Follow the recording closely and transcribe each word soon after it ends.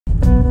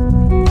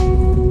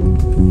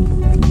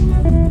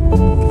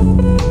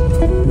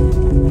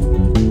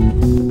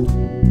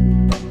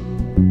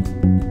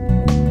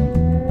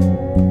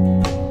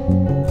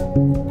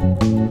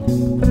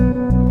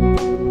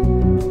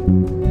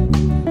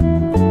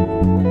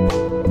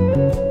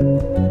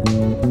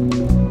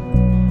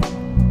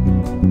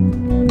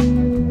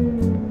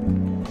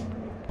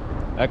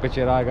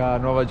Eccoci raga,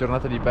 nuova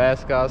giornata di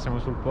pesca, siamo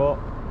sul Po.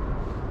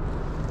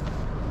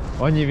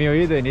 Ogni mio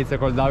video inizia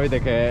col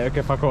Davide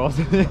che fa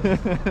cose.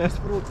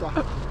 Sfrutta.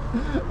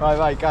 Vai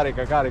vai,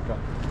 carica, carica.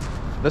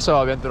 Adesso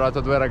abbiamo trovato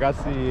due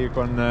ragazzi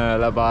con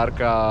la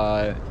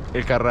barca e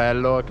il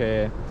carrello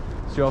che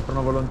si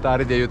offrono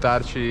volontari di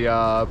aiutarci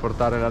a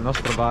portare la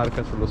nostra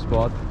barca sullo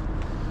spot.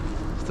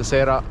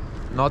 Stasera,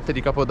 notte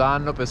di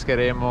Capodanno,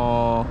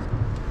 pescheremo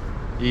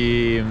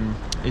i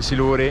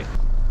siluri.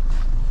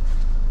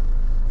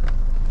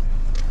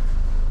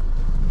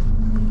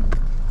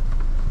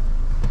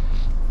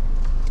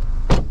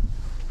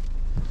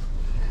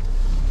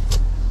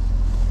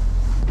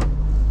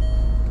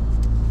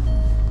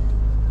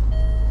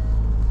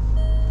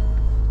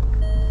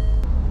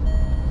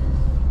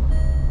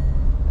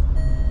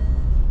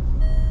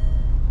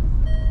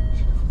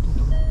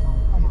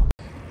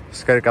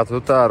 Scaricato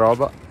tutta la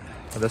roba,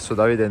 adesso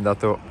Davide è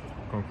andato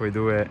con quei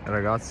due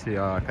ragazzi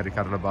a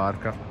caricare la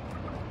barca.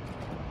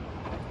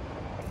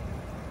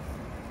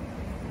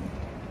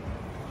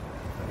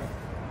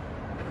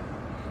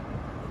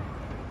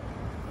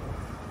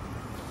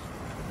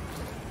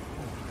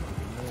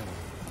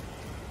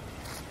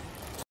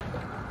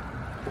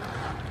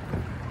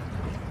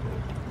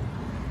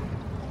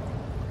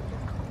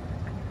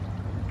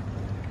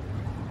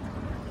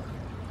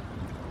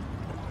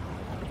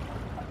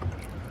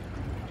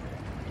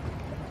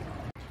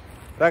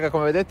 Raga,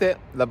 come vedete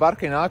la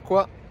barca è in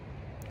acqua,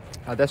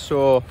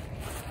 adesso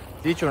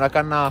lì c'è una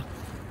canna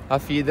a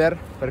feeder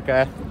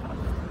perché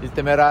il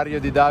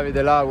temerario di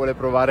Davide là vuole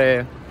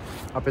provare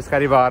a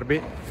pescare i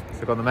barbi.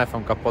 Secondo me fa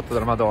un cappotto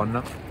della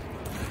Madonna.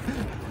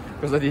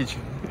 Cosa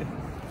dici?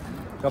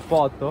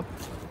 Cappotto?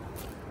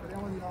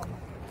 Speriamo di no.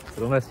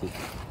 Secondo me sì.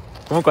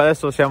 Comunque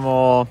adesso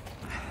siamo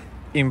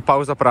in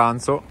pausa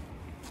pranzo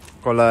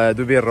con le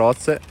due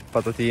birrozze,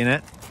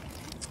 patatine,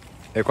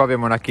 e qua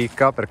abbiamo una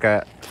chicca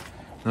perché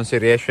non si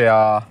riesce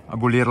a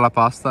bollire la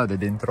pasta ed è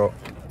dentro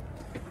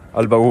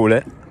al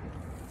baule.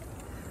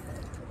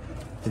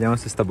 Vediamo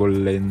se sta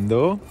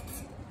bollendo.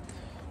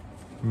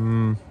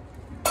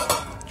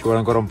 Ci vuole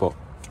ancora un po'.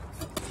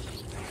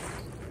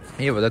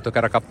 Io vi ho detto che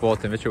era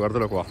cappotto, invece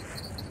guardalo qua.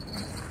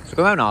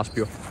 Secondo me è un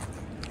aspio.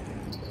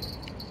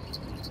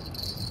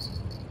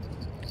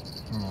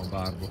 No,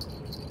 barbo.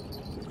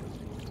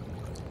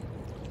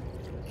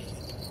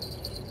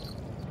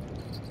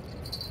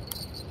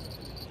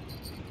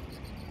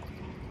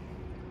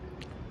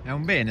 È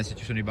un bene se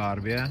ci sono i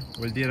barbi,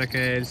 vuol dire che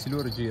il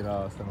siluro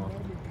gira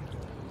stanotte.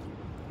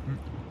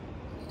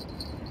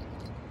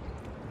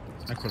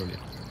 Eccolo lì.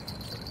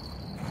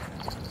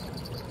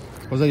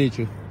 Cosa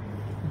dici?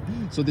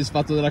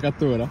 Soddisfatto della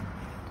cattura?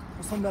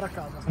 Posso andare a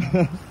casa.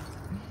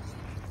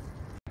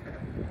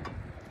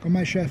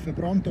 Com'è chef, è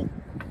pronto?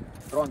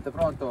 Pronto,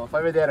 pronto.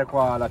 Fai vedere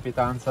qua la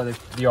pietanza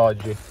di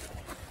oggi.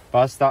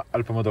 Pasta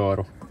al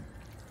pomodoro.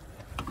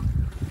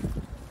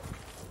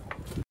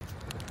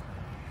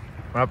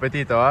 Buon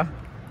appetito, eh?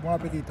 Buon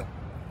appetito.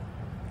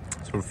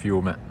 Sul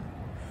fiume.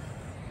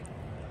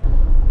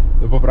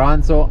 Dopo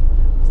pranzo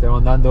stiamo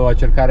andando a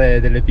cercare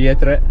delle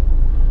pietre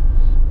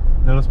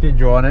nello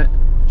spiaggione.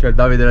 C'è il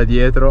Davide là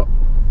dietro,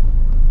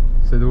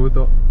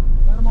 seduto.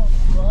 Fermo,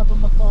 ho trovato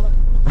un dottore.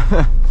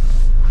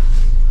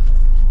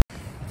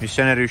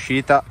 Missione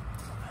riuscita.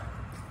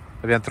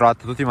 Abbiamo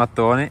trovato tutti i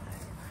mattoni.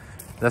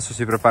 Adesso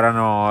si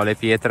preparano le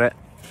pietre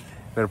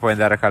per poi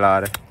andare a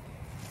calare.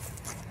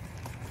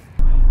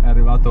 È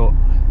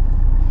arrivato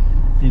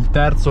il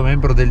terzo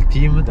membro del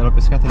team della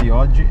pescata di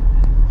oggi.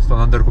 Sto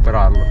andando a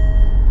recuperarlo.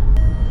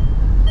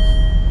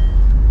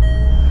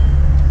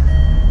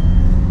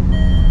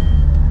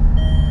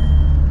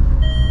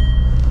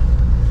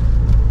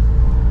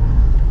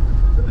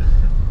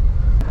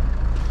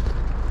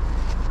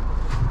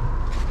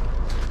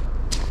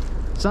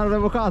 Salve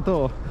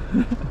avvocato!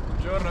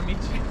 Buongiorno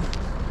amici!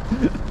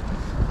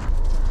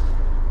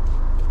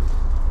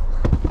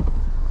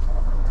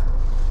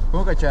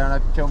 Comunque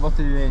c'è un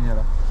botto di legno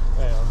là.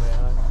 Vabbè.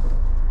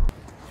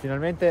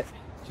 Finalmente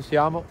ci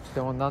siamo,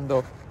 stiamo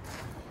andando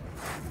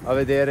a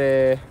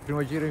vedere il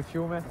primo giro in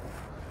fiume.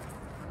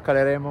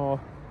 Caleremo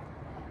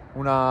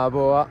una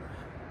boa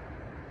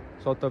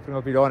sotto il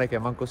primo pilone che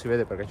manco si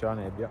vede perché c'è la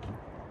nebbia.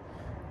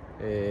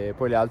 E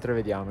poi le altre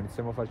vediamo,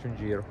 iniziamo a farci un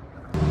giro.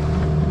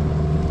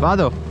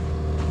 Vado!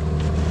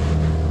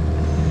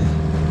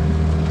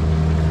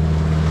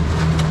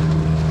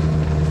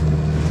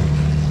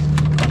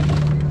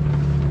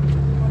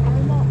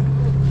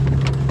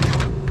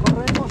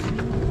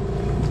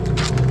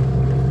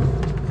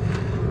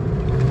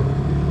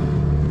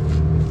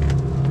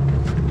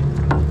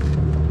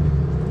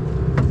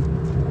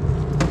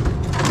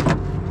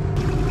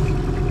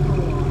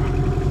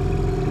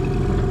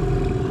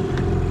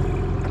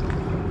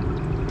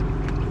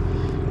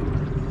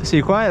 Sì,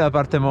 qua è la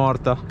parte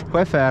morta, qua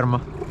è ferma.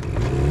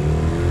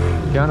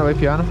 Piano, vai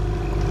piano.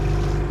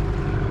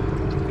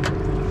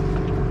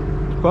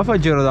 Qua fa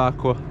il giro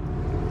d'acqua.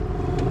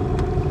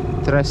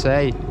 3,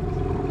 6.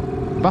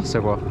 Basta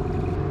qua.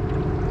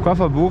 Qua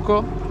fa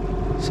buco.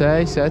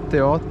 6, 7,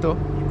 8.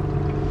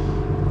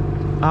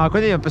 Ah,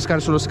 quindi dobbiamo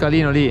pescare sullo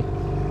scalino lì.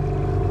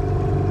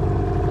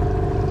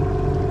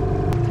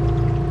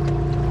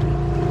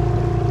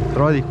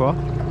 Prova di qua.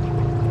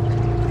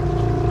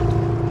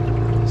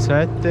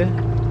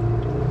 7.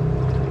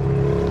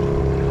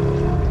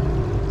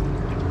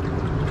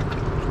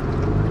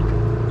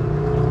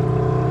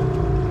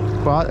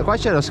 Qua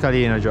c'è lo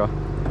scalino già.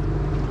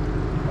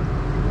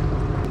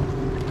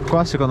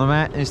 Qua secondo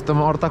me in sto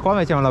morta qua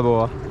mettiamo la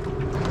boa.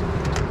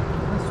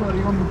 Adesso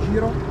arriviamo in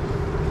giro.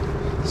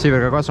 Sì,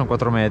 perché qua sono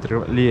 4 metri,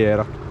 lì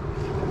era.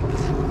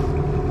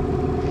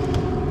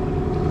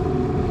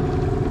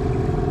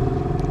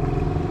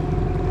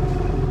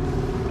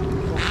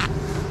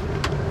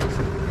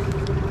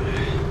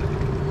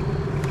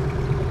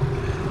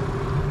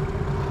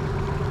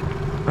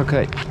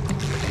 Ok.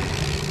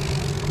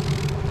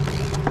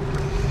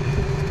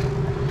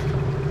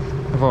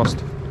 A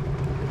posto.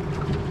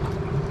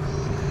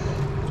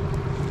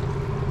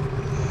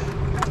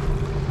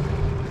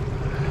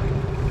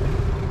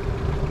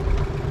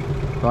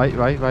 Vai,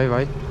 vai, vai,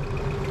 vai.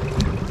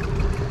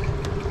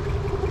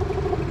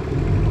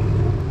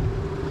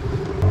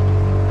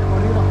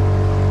 Arriva.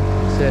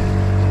 Sì.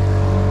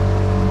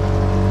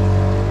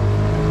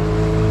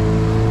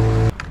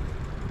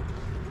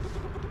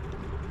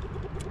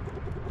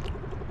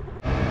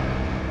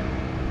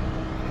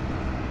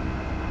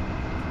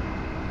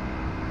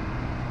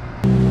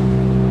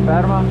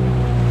 Ferma.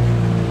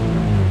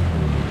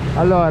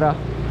 Allora,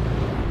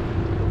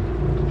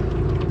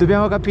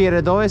 dobbiamo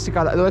capire dove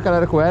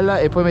calare quella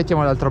e poi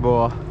mettiamo l'altra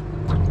boa.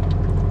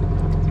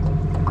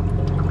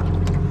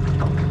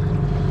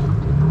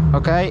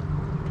 Ok.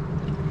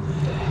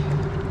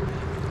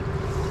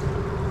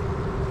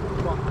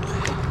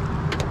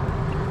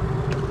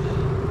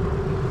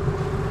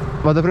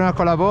 Vado prima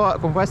con la boa,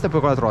 con questa e poi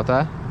con la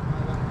trota, eh.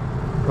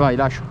 Vai,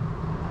 lascio.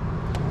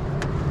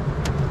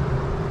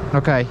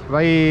 Ok,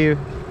 vai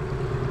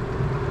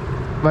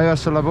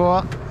verso la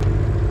boa.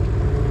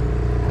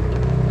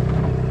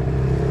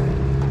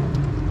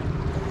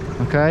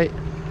 Ok.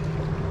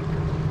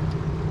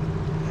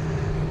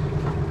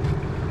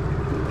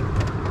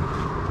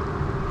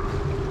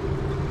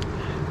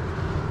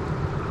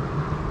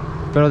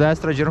 Pelo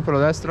destro, giro pelo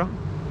destro.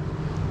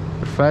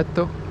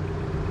 Perfetto.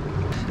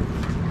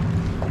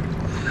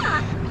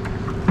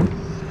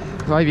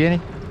 Vai, vieni.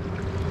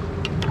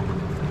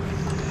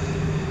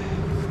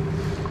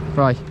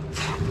 Vai.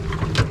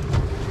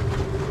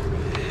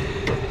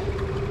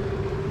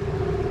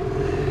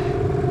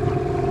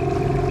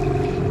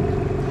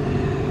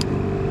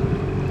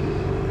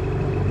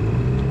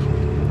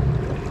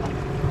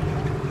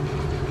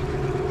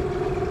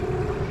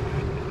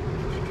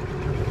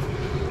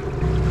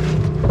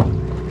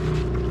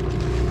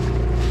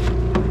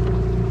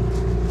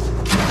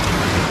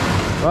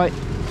 Vai.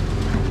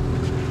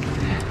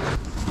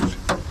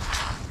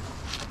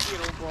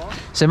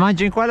 Se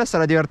mangi in quella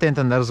sarà divertente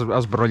andare a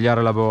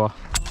sbrogliare la boa.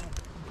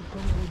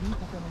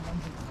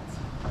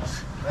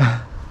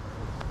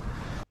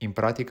 In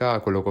pratica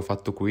quello che ho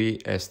fatto qui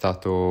è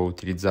stato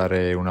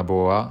utilizzare una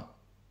boa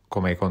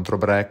come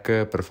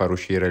controbreak per far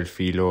uscire il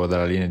filo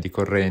dalla linea di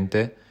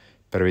corrente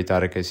per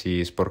evitare che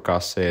si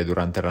sporcasse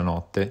durante la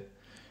notte,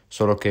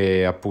 solo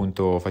che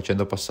appunto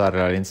facendo passare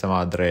la lenza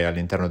madre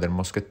all'interno del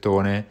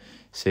moschettone,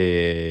 se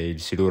il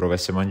siluro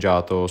avesse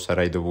mangiato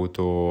sarei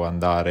dovuto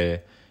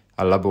andare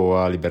alla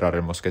boa, liberare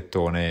il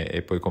moschettone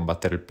e poi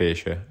combattere il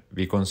pesce.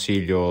 Vi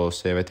consiglio,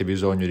 se avete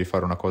bisogno di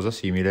fare una cosa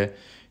simile,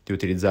 di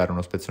utilizzare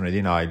uno spezzone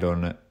di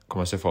nylon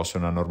come se fosse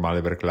una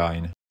normale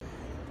breakline.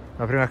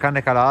 La prima canna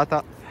è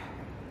calata,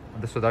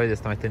 adesso Davide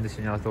sta mettendo i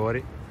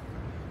segnalatori,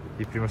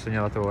 il primo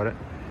segnalatore.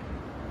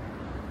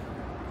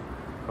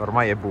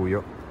 Ormai è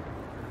buio,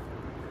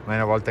 ma è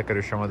una volta che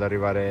riusciamo ad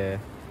arrivare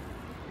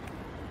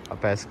a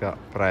pesca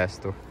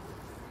presto,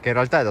 che in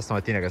realtà è da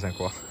stamattina che siamo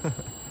qua.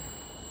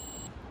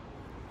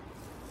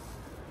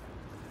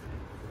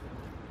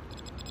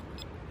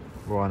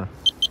 Buona.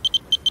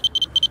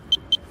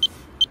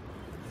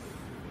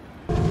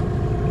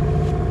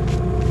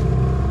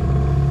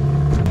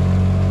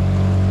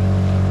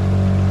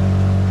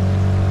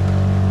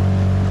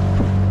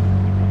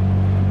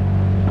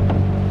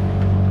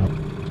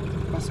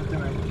 Passate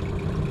meglio.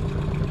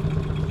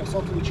 Qua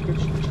sotto dici che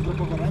c'è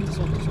troppa corrente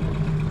sotto?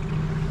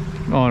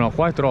 No, no,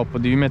 qua è troppo,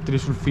 devi metterli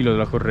sul filo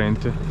della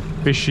corrente.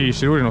 Pesci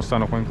siluri non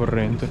stanno qua in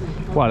corrente.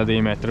 Qua la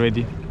devi mettere,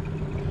 vedi?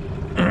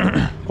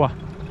 Qua.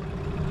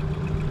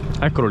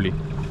 Eccolo lì,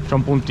 c'è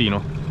un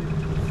puntino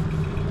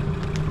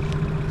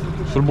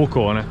sul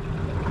bucone,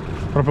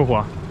 proprio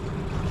qua.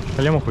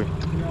 Tagliamo qui.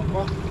 Andiamo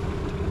qua.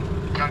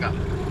 Raga.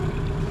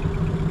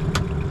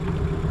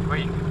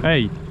 Qui.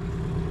 Ehi,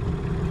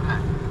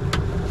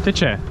 che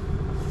c'è?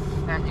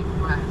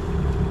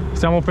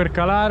 Stiamo per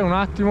calare un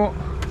attimo.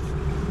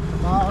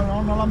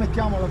 No, non la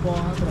mettiamo la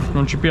boa.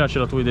 Non ci piace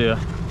la tua idea.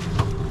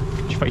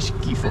 Ci fai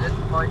schifo.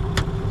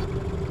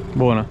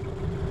 Buona.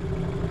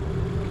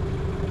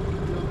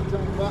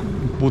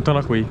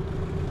 Buttala qui.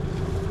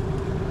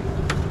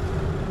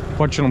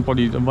 Qua c'è un po'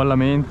 di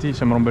avvallamenti,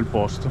 sembra un bel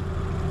posto.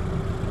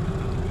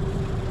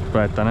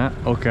 Aspetta, ne?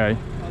 Ok.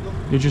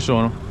 Io ci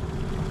sono.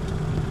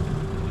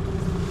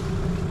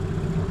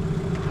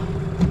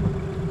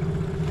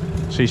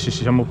 Sì,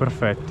 siamo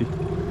perfetti.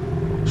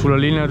 Sulla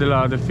linea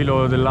del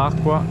filo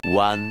dell'acqua.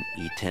 One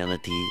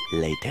eternity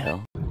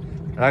later.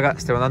 Raga,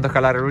 stiamo andando a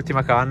calare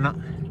l'ultima canna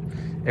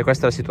e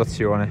questa è la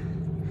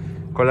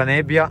situazione. Con la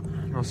nebbia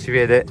non si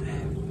vede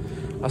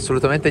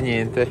assolutamente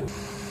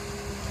niente.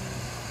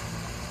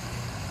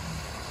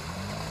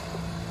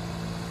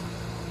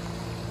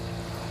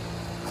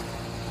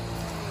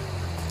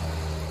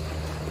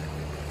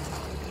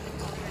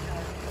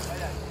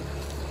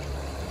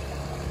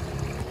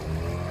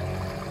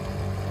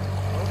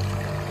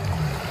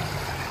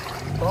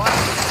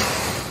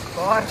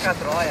 Porca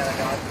troia,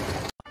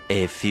 ragazzi.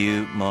 A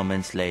few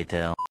moments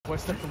later.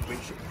 Questo è un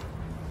pesce.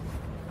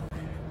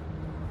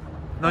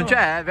 Non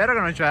c'è? È vero che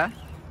non c'è?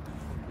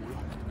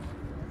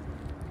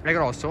 È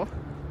grosso?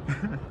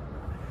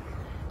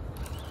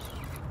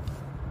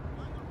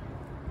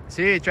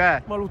 Sì,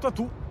 c'è. Valuta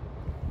tu.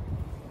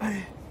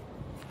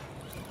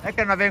 È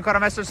che non avevi ancora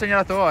messo il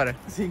segnalatore.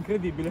 Sì,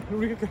 incredibile.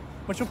 L'unica che...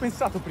 Ma ci ho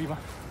pensato prima.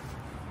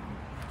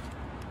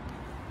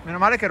 Meno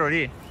male che ero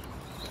lì.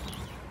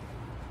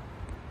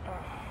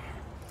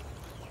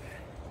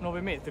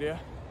 9 metri,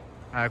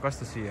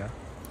 Questo sì,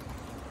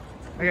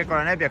 Perché con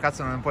la nebbia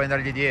cazzo non puoi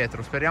andargli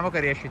dietro. Speriamo che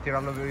riesci a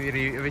tirarlo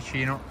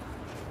vicino.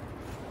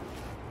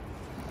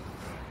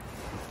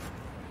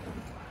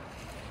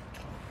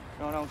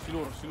 No, un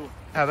siluro.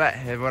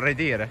 Beh, vorrei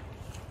dire.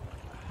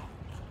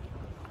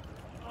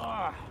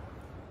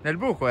 Nel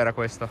buco era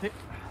questo? Sì.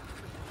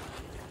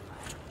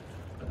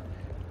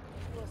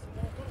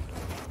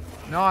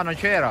 No, non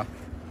c'era.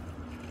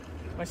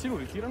 Ma i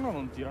siluri tirano o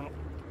non tirano?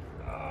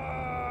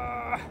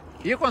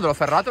 Io quando l'ho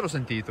ferrato l'ho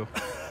sentito.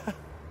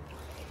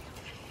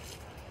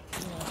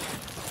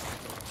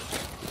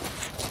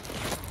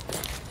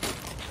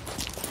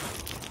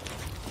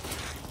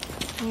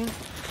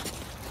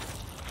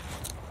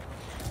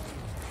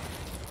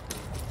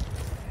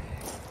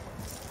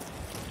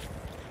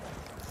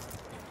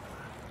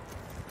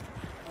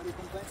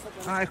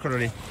 Ah, eccolo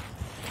lì.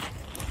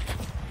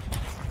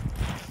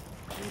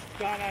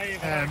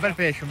 Un bel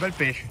pesce, un bel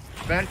pesce.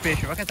 Bel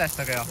pesce, ma che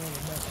testa che ha.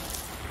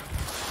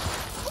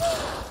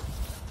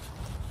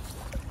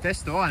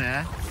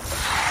 Testone,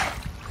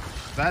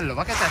 Bello,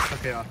 ma che testa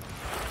che ha.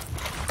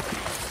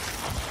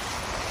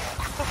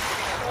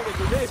 9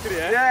 metri,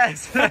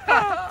 Yes!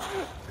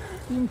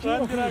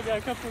 Tanti, raga,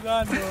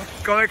 capodanno.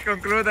 Come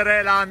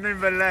concludere l'anno in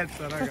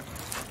bellezza, raga.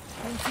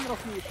 Un tiro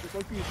fish,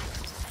 colpisce.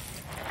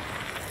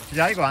 Ci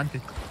hai i guanti?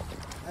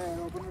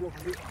 Lo prendo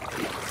qui.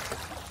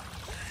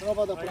 Però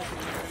vado a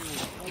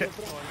prendere.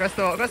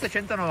 Questo è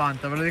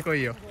 190, ve lo dico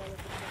io.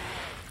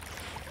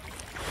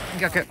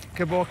 Minchia,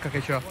 che bocca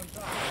che c'ha.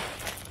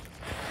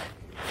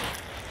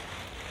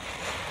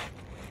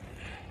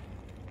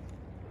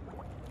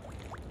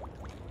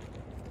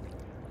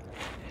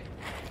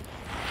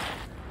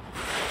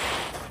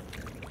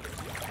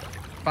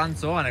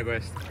 Panzone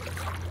questo.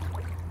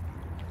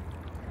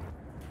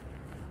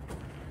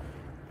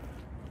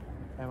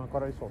 Ma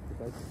ancora di sotto,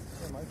 dai.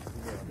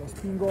 Lo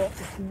spingo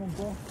un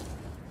po'.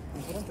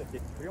 L'importante è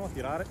che proviamo a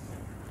tirare.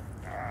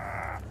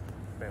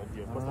 Beh,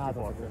 oddio, questo è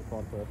più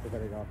forte.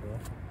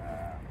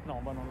 No,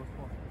 ma non lo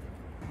so.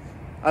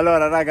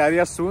 Allora, raga,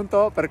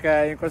 riassunto,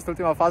 perché in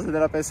quest'ultima fase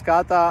della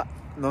pescata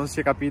non si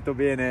è capito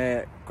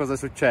bene cosa è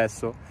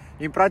successo.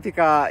 In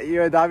pratica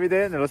io e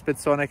Davide, nello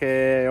spezzone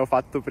che ho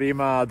fatto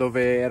prima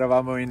dove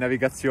eravamo in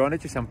navigazione,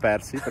 ci siamo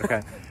persi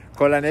perché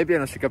con la nebbia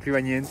non si capiva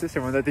niente.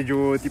 Siamo andati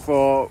giù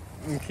tipo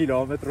 1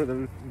 chilometro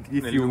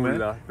di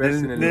fiume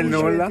nel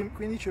nulla.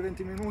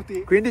 15-20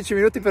 minuti. 15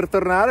 minuti per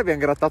tornare, abbiamo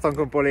grattato anche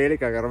un po'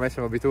 l'elica che ormai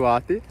siamo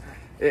abituati.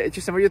 E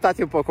ci siamo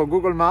aiutati un po' con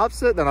Google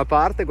Maps da una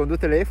parte, con 2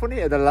 telefoni,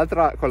 e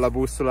dall'altra con la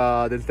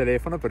bussola del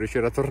telefono per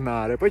riuscire a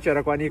tornare. Poi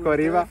c'era qua Nico a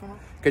riva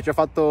che ci ha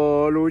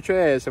fatto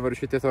luce e siamo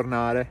riusciti a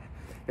tornare.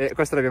 E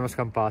questa l'abbiamo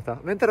scampata.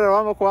 Mentre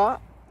eravamo qua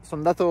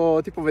sono andato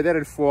tipo a vedere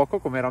il fuoco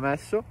come era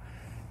messo,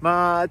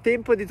 ma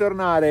tempo di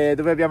tornare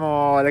dove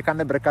abbiamo le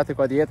canne breccate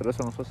qua dietro,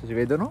 adesso non so se si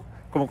vedono,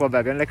 comunque vabbè,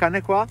 abbiamo le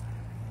canne qua.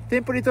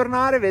 Tempo di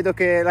tornare, vedo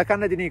che la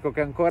canna di Nico,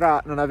 che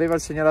ancora non aveva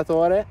il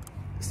segnalatore,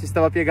 si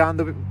stava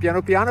piegando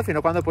piano piano fino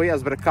a quando poi ha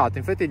sbreccato.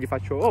 Infatti gli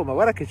faccio: oh, ma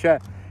guarda che c'è.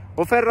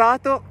 Ho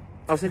ferrato,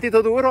 ho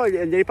sentito duro,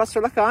 gli ripasso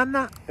la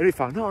canna e lui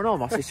fa: no,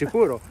 ma sei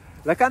sicuro?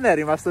 La canna è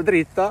rimasta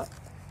dritta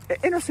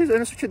e non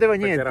succedeva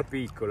niente. Perché era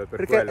piccolo,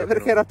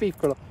 perché era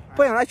piccolo.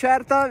 Poi a una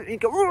certa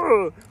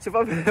si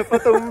è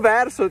fatto un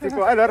verso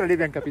tipo, e allora lì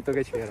abbiamo capito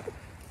che c'era.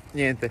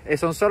 Niente, e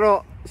sono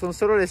solo sono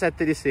solo le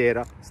 7 di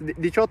sera,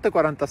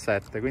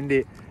 18:47,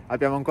 quindi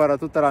abbiamo ancora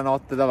tutta la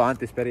notte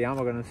davanti,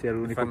 speriamo che non sia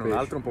l'unico Fanno pesce. un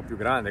altro un po' più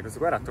grande, questo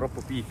qua era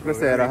troppo piccolo.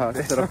 Questo era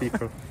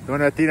piccolo.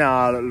 Domani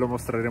mattina lo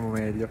mostreremo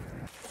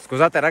meglio.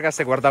 Scusate raga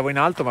se guardavo in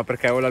alto, ma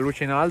perché ho la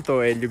luce in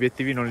alto e gli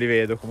obiettivi non li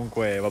vedo,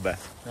 comunque vabbè.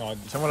 No,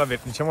 diciamo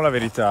la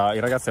verità, il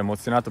ragazzo è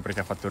emozionato perché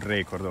ha fatto il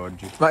record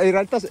oggi. Ma in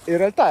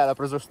realtà l'ha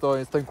preso sto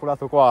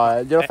inculato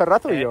qua, gliel'ho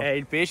ferrato io. È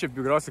il pesce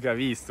più grosso che ha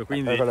visto,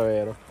 quindi È quello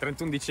vero.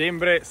 31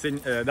 dicembre,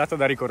 dato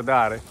da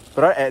ricordare.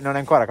 Però non è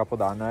ancora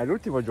Capodanno, è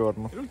l'ultimo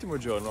giorno. È l'ultimo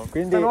giorno.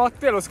 Quindi-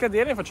 Stanotte allo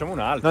scadere ne facciamo un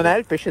altro. Non è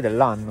il pesce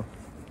dell'anno.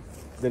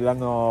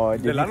 Dell'anno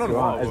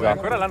nuovo, esatto. è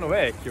ancora l'anno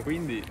vecchio,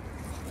 quindi...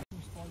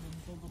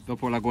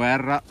 Dopo la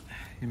guerra,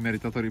 il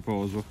meritato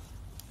riposo.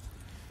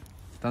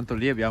 Tanto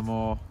lì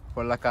abbiamo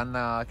quella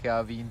canna che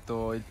ha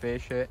vinto il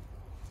pesce.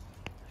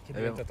 Che è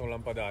diventato un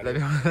lampadario.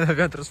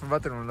 L'abbiamo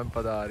trasformato in un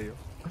lampadario.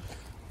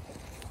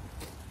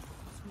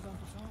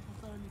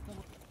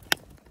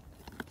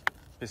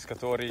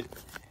 Pescatori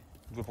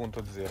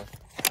 2.0.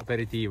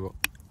 Aperitivo.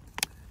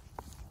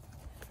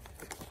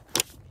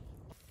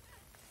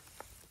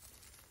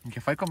 Che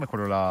fai come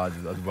quello là a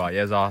Dubai,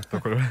 esatto,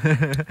 quello.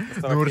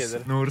 Stavo a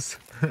chiedere.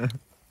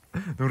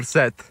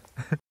 Nurset.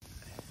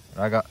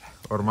 Raga,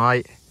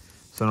 ormai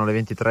sono le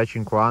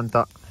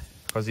 23:50,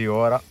 quasi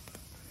ora.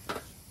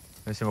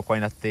 Noi siamo qua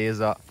in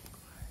attesa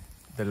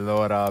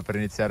dell'ora per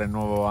iniziare il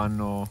nuovo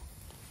anno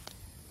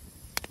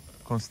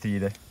con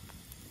stile.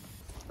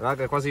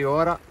 Raga, è quasi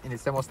ora,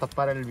 iniziamo a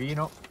stappare il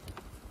vino.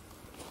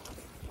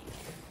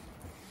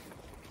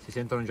 Si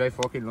sentono già i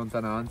fuochi in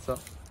lontananza.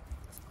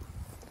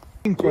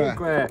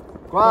 5,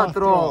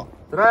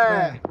 4,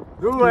 3,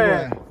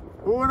 2,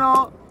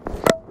 1.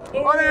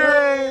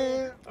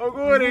 Olè!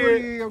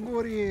 Auguri!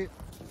 Auguri!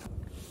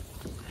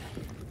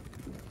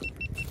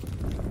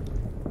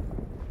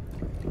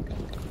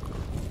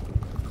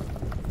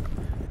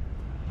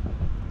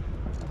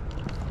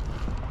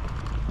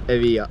 E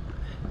via.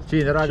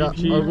 Cine raga, Cin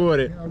cin.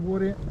 auguri.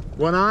 Auguri.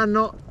 Buon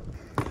anno.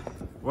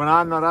 Buon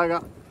anno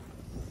raga.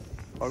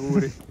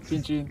 Auguri.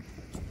 Cin cin.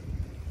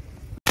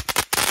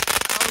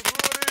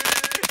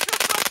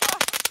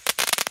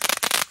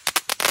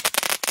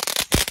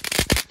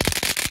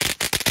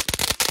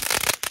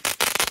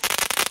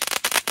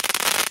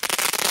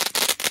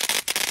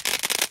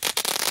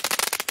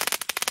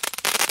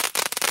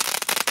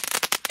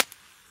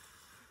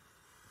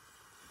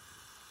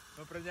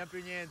 Non prendiamo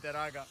più niente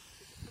raga,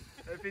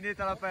 è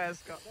finita la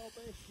pesca.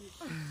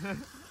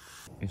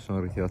 Mi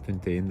sono ritirato in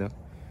tenda,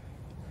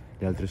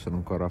 gli altri sono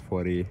ancora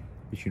fuori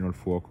vicino al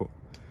fuoco,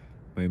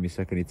 ma io mi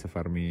sa che inizia a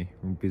farmi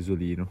un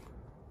pisolino.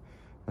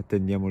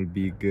 Attendiamo il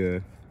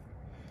big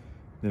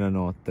nella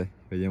notte,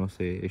 vediamo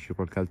se esce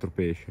qualche altro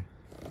pesce.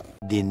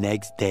 The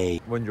next day.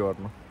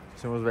 Buongiorno, ci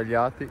siamo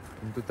svegliati,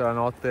 in tutta la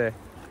notte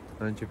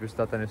non c'è più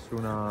stata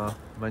nessuna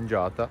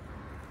mangiata.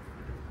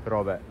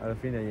 Però vabbè, alla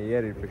fine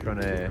ieri il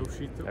pescione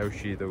è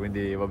uscito,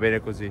 quindi va bene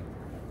così.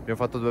 Abbiamo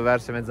fatto 2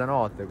 versi a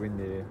mezzanotte,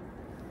 quindi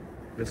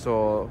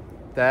adesso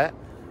tè,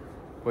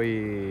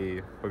 poi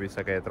mi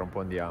sa che tra un po'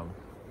 andiamo.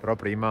 Però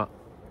prima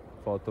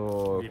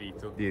foto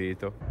di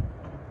rito.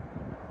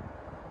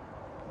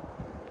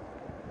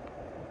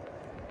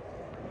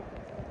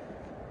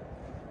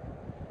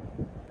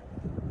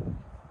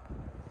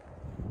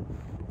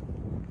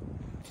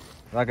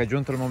 Raga, è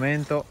giunto il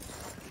momento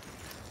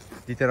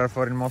di tirar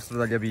fuori il mostro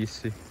dagli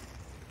abissi.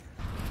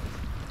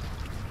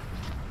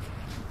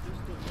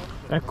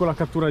 Ecco la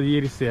cattura di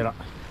ieri sera.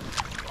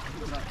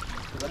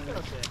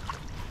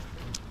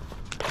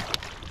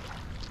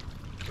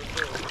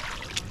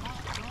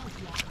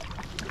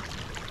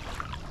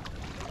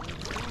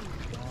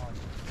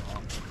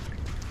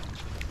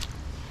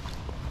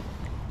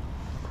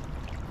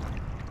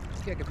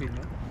 Chi è che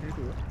filma? Sei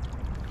tu?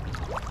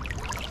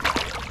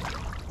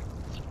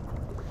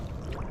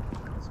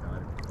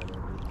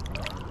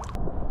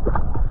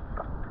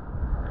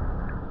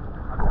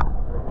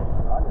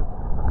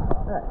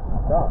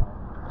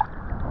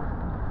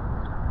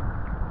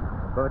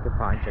 Guarda che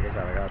pancia che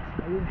c'ha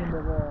ragazzi.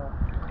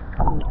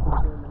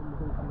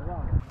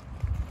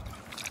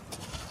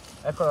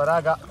 Eccolo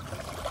raga,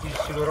 il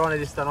silurone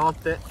di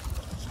stanotte.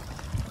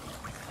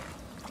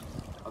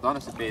 Madonna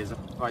si pesa.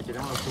 Vai,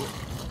 tiriamolo su.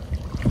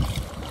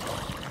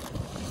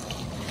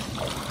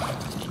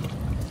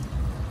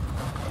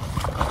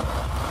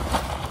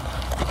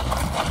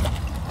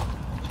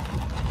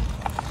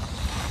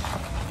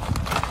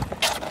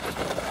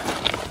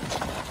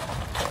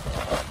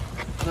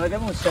 Non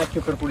abbiamo un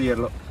secchio per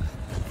pulirlo.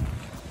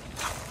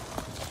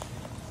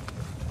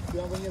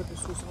 Dobbiamo venire più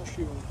su, se no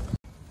scivoli.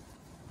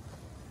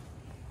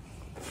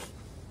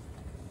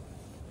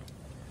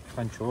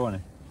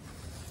 Pancione.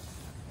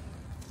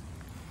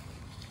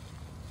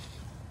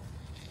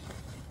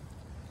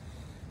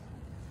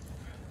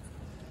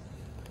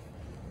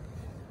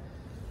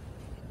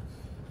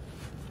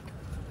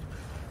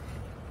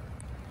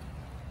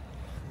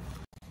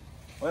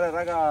 Ora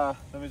raga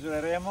lo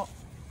misureremo.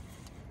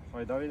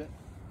 Vai Davide.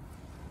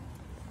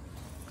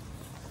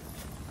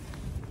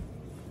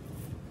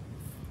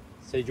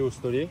 Sei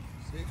giusto lì?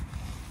 Sì.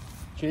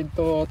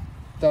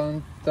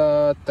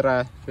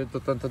 183,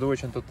 182,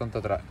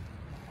 183.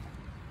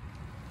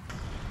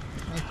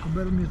 Ecco,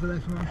 bello il mio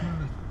telefono anche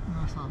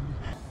nella sabbia.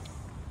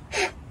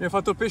 Mi hai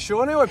fatto il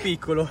pescione o è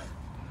piccolo?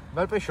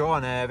 Bel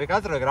pescione, più che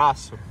altro è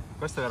grasso.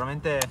 Questo è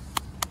veramente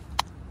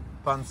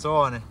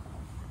panzone.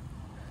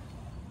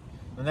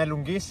 Non è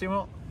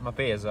lunghissimo, ma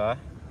pesa,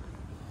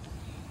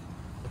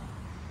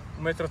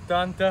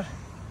 1,80 m,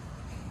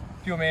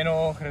 più o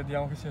meno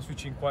crediamo che sia sui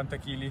 50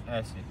 kg.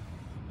 Eh sì,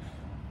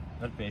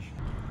 bel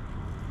pesce.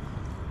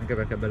 Anche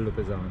perché è bello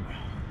pesante.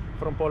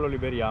 Fra un po' lo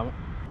liberiamo.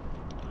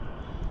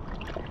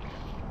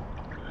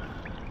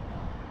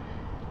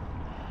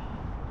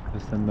 Dove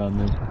sta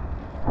andando?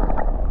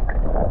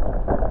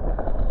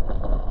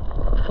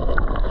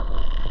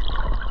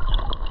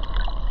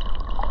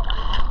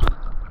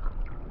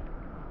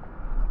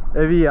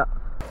 E via.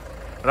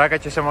 Raga,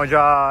 ci siamo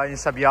già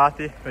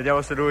insabbiati.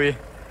 Vediamo se lui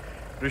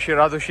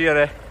riuscirà ad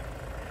uscire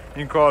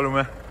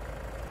incolume.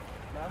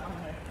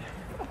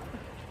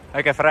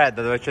 È che è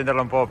fredda, deve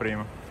accenderla un po'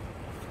 prima.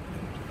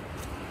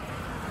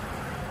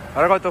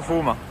 Guarda quanto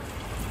fuma.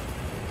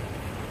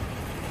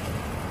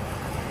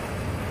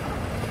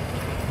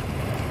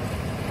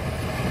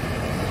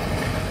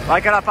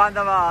 Dai che la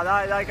panda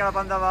va, dai che la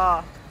panda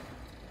va.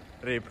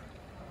 Rip.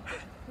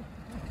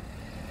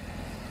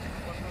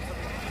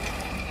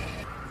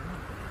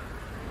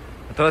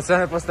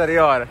 Trazione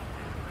posteriore.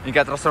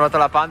 Minchia, ha trasformato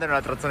la panda in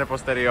una trazione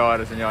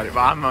posteriore, signori.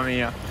 Mamma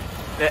mia.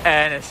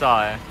 Ne so,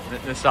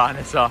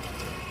 ne so.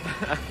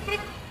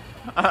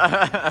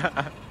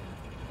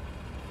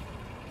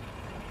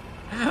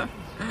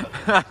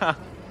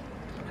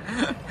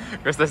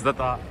 Questo è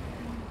stato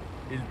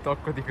il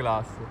tocco di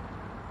classe.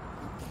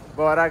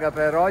 Boh raga,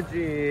 per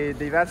oggi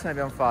diversi ne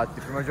abbiamo fatti.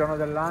 Il primo giorno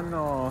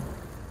dell'anno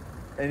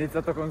è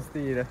iniziato con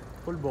stile.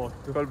 Col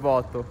botto. Col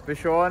botto.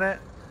 Pescione,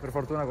 per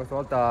fortuna questa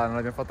volta non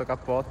abbiamo fatto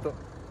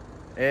cappotto.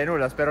 E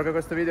nulla, spero che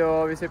questo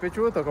video vi sia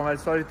piaciuto. Come al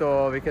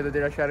solito vi chiedo di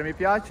lasciare mi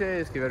piace,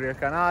 iscrivervi al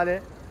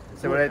canale.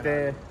 Se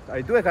volete,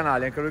 hai due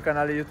canali, anche lui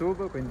canale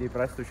YouTube, quindi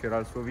presto uscirà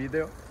il suo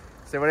video.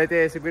 Se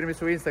volete seguirmi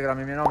su Instagram,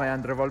 il mio nome è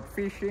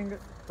AndreVolpFishing.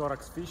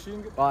 Thorax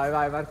Fishing.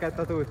 Vai,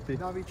 marchetta tutti.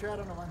 Davide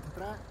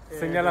 93.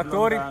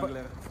 Segnalatori.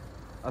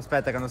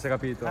 Aspetta che non si è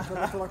capito. Ho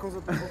dato la cosa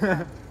più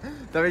importante.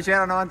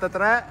 Davide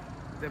 93.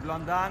 The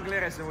Blonde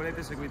Angler, e se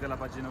volete seguite la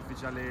pagina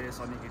ufficiale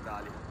Sonic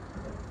Italia.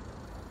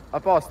 A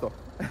posto.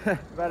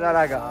 Bella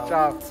raga,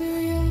 ciao.